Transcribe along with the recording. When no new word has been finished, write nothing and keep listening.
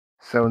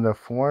So the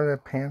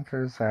Florida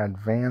Panthers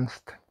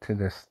advanced to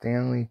the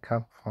Stanley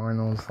Cup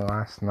Finals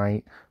last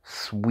night,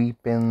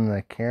 sweeping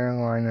the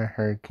Carolina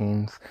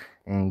Hurricanes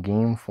in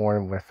Game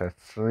 4 with a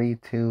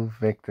 3-2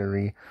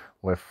 victory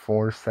with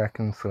 4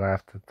 seconds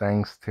left,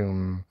 thanks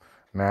to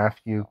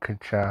Matthew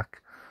Tkachuk.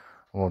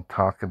 We'll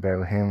talk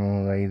about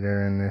him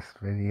later in this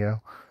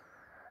video.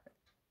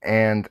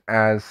 And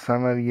as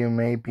some of you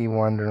may be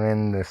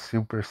wondering, the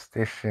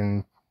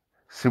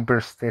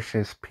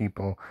superstitious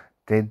people,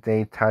 did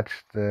they touch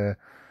the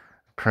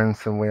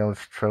Prince of Wales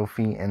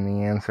trophy? And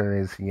the answer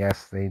is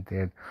yes, they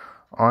did.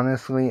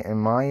 Honestly, in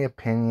my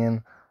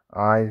opinion,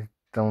 I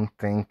don't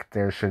think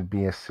there should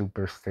be a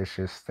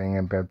superstitious thing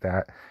about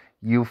that.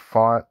 You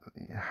fought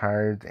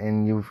hard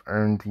and you've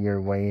earned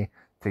your way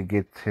to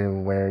get to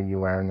where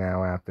you are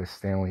now at the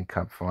Stanley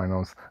Cup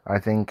Finals. I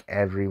think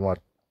everyone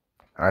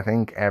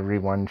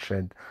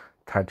should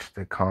touch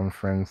the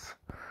conference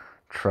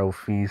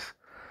trophies.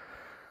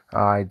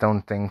 I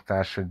don't think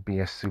that should be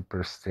a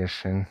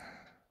superstition,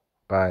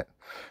 but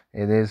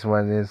it is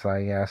what it is,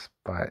 I guess.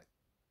 But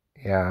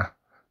yeah,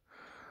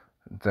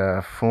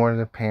 the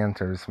Florida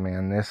Panthers,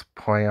 man, this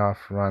playoff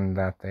run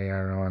that they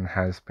are on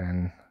has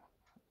been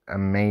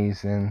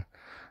amazing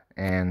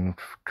and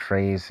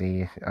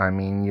crazy. I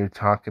mean, you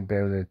talk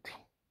about it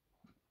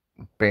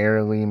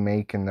barely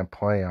making the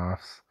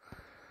playoffs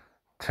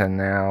to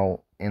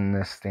now in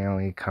the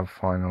Stanley Cup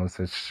Finals.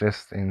 It's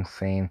just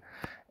insane.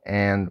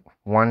 And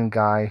one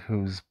guy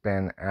who's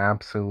been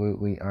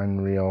absolutely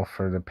unreal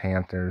for the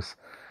Panthers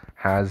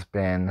has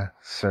been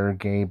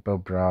Sergei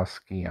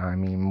Bobrovsky. I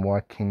mean,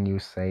 what can you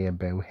say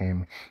about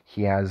him?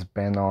 He has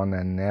been on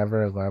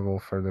another level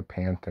for the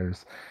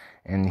Panthers,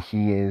 and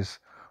he is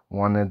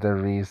one of the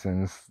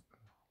reasons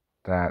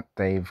that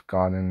they've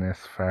gotten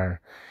this far.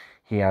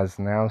 He has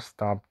now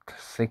stopped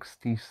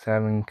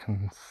 67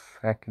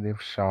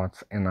 consecutive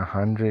shots in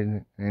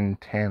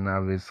 110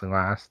 of his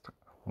last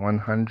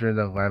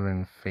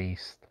 111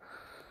 faced.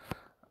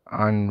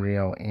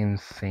 Unreal,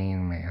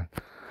 insane, man.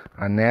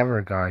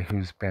 Another guy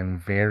who's been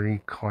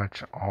very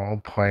clutch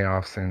all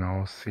playoffs and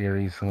all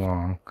series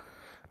long,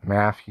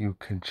 Matthew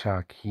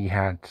Tkachuk. He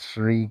had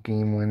 3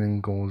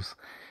 game-winning goals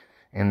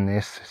in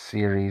this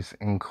series,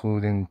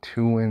 including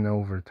 2 in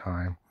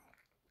overtime.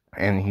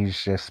 And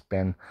he's just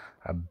been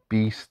a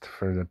beast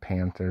for the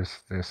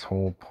Panthers this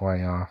whole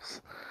playoffs.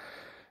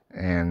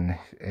 And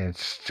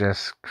it's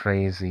just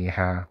crazy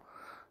how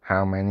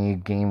many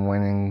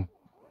game-winning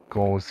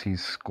goals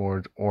he's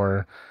scored,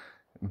 or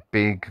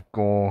big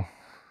goals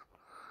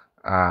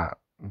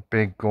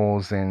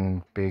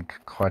in big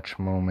clutch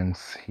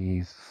moments.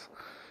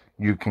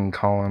 You can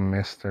call him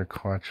Mr.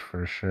 Clutch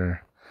for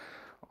sure.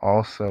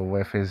 Also,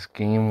 with his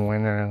game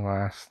winner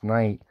last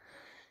night,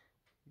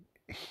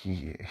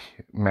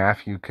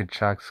 Matthew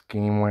Tkachuk's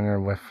game winner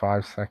with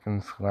 5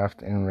 seconds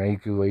left in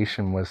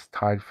regulation was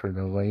tied for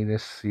the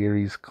latest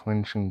series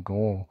clinching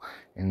goal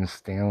in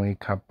Stanley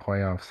Cup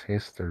playoffs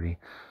history.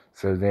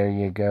 So there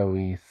you go,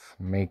 he's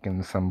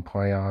making some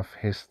playoff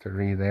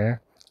history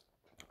there.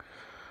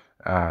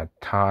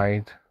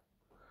 Tied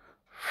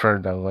for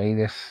the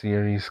latest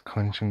series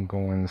clinching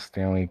goal in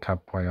Stanley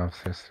Cup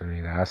playoffs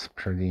history. That's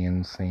pretty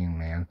insane,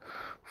 man.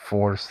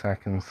 4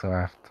 seconds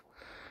left.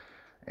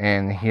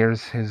 And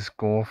here's his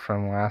goal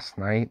from last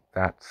night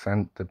that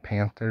sent the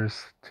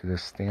Panthers to the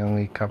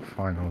Stanley Cup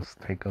Finals.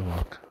 Take a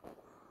look.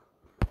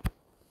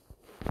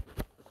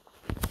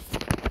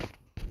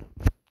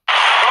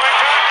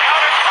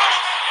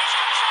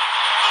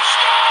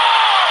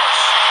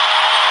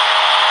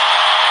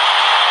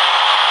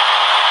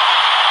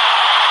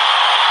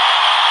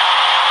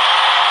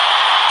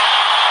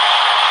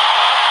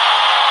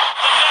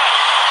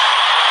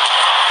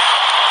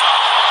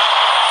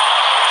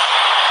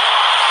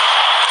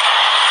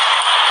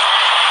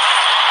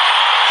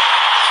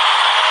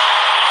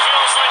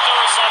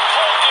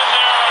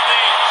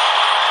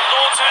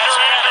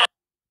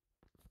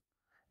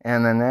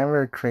 And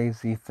another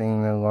crazy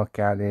thing to look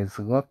at is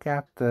look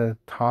at the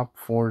top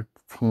 4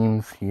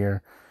 teams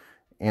here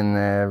in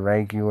the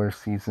regular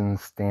season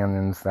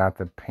standings that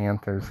the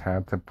Panthers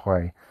had to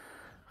play.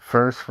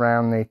 First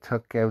round, they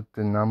took out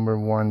the number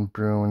 1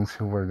 Bruins,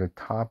 who were the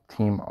top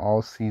team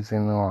all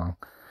season long.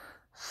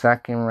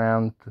 Second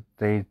round,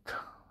 they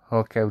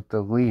took out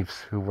the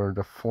Leafs, who were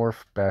the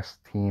 4th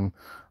best team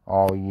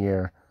all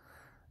year.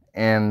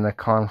 And the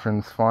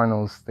conference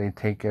finals, they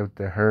take out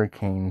the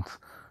Hurricanes,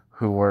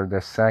 who were the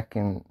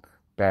 2nd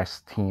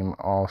best team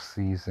all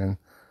season.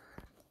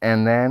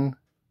 And then,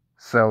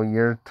 so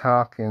you're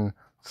talking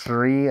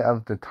 3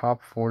 of the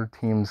top 4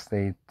 teams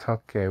they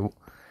took out.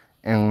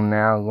 And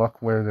now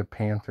look where the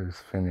Panthers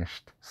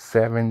finished.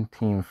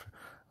 17th.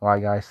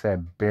 Like I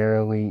said,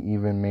 barely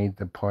even made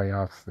the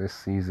playoffs this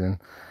season.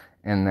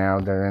 And now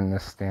they're in the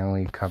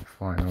Stanley Cup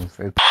Finals.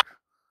 It's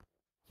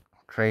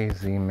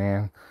crazy,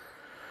 man.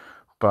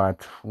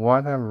 But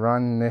what a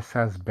run this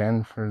has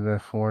been for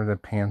the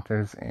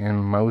Panthers,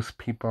 and most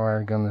people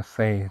are gonna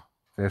say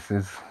this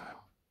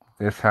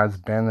has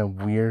been a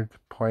weird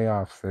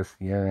playoffs this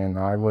year, and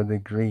I would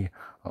agree.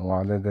 A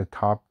lot of the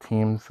top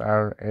teams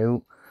are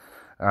out.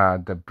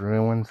 The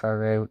Bruins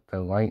are out, the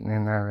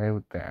Lightning are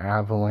out, the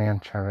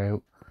Avalanche are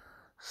out,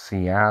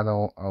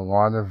 Seattle, a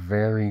lot of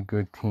very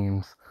good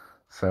teams.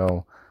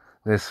 So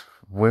this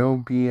will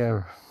be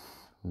a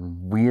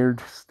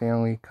weird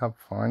Stanley Cup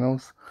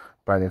Finals,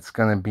 but it's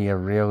going to be a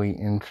really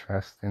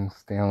interesting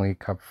Stanley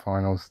Cup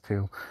Finals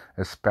too,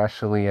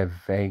 especially if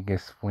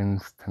Vegas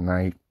wins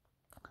tonight,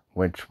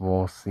 which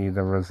we'll see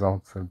the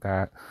results of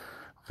that.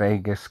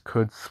 Vegas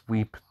could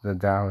sweep the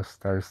Dallas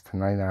Stars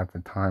tonight at the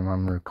time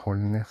I'm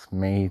recording this,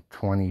 May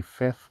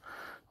 25th,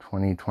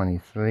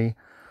 2023.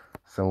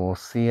 So we'll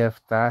see if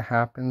that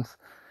happens.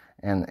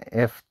 And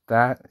if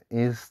that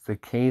is the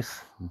case,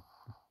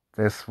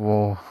 this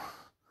will,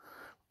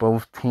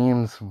 both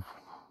teams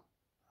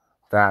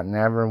that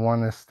never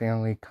won a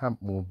Stanley Cup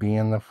will be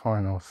in the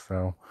finals.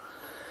 So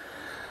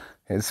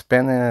it's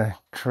been a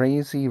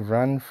crazy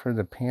run for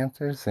the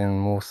Panthers,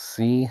 and we'll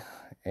see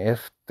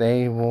if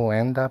they will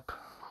end up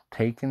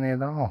taking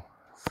it all.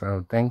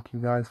 So thank you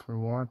guys for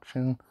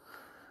watching,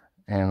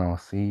 and I'll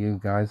see you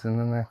guys in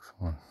the next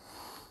one.